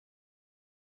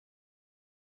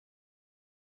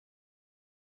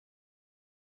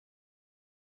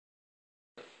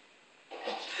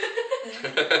Hey,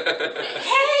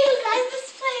 you guys,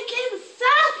 let's play a game of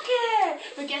soccer.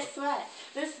 But guess what?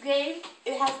 This game,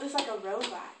 it's like a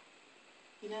robot.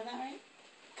 You know that, right?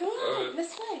 Come on, right.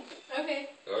 let's play. Okay.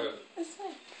 Alright. Let's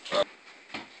play.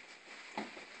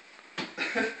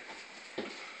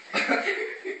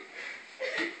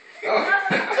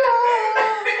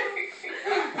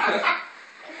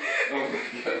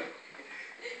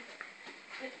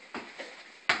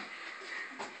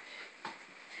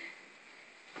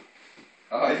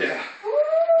 Oh yeah. Woo!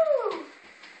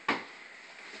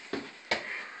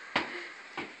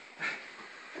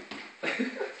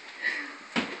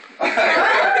 Oh,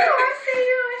 I see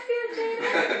you, Jada.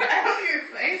 I hope your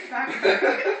face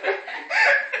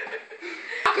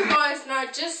Soccer ball is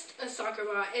not just a soccer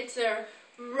ball, it's a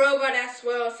robot as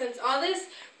well. Since all this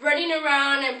running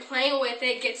around and playing with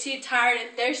it gets you tired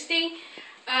and thirsty,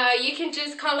 you can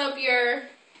just call up your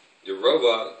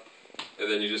robot,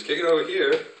 and then you just kick it over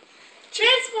here.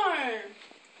 Transform.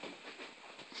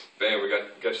 Bam, we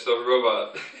got yourself a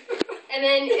robot. and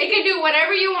then it can do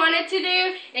whatever you want it to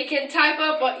do. It can type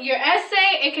up your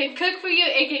essay, it can cook for you,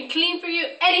 it can clean for you,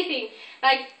 anything.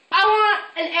 Like, I want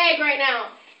an egg right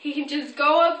now. He can just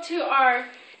go up to our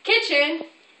kitchen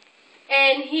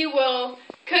and he will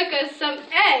cook us some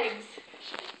eggs.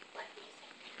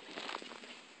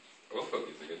 We'll put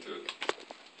music into it.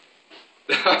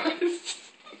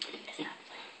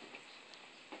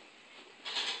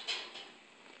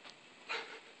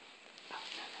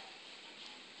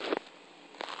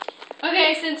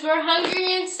 Okay, since we're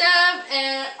hungry and stuff,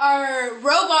 and our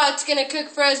robot's gonna cook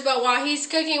for us, but while he's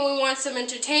cooking, we want some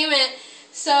entertainment,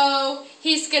 so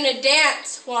he's gonna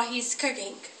dance while he's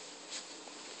cooking.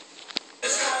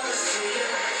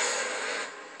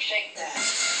 Shake that.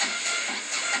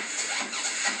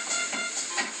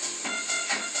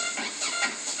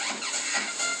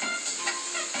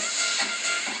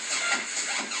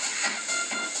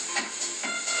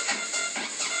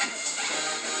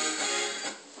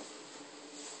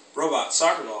 Robot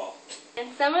soccer ball.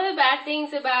 And some of the bad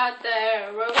things about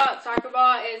the robot soccer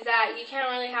ball is that you can't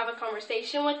really have a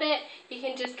conversation with it. You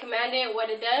can just command it what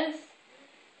it does.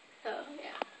 So,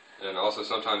 yeah. And also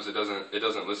sometimes it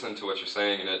doesn't listen to what you're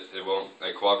saying, and it won't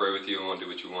cooperate with you and won't do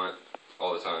what you want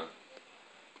all the time.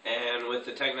 And with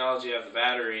the technology of the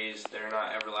batteries, they're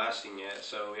not everlasting yet,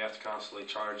 so we have to constantly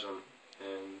charge them.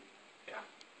 And yeah.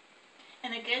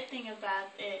 And the good thing about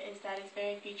it is that it's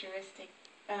very futuristic.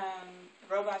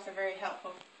 Robots are very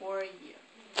helpful for you.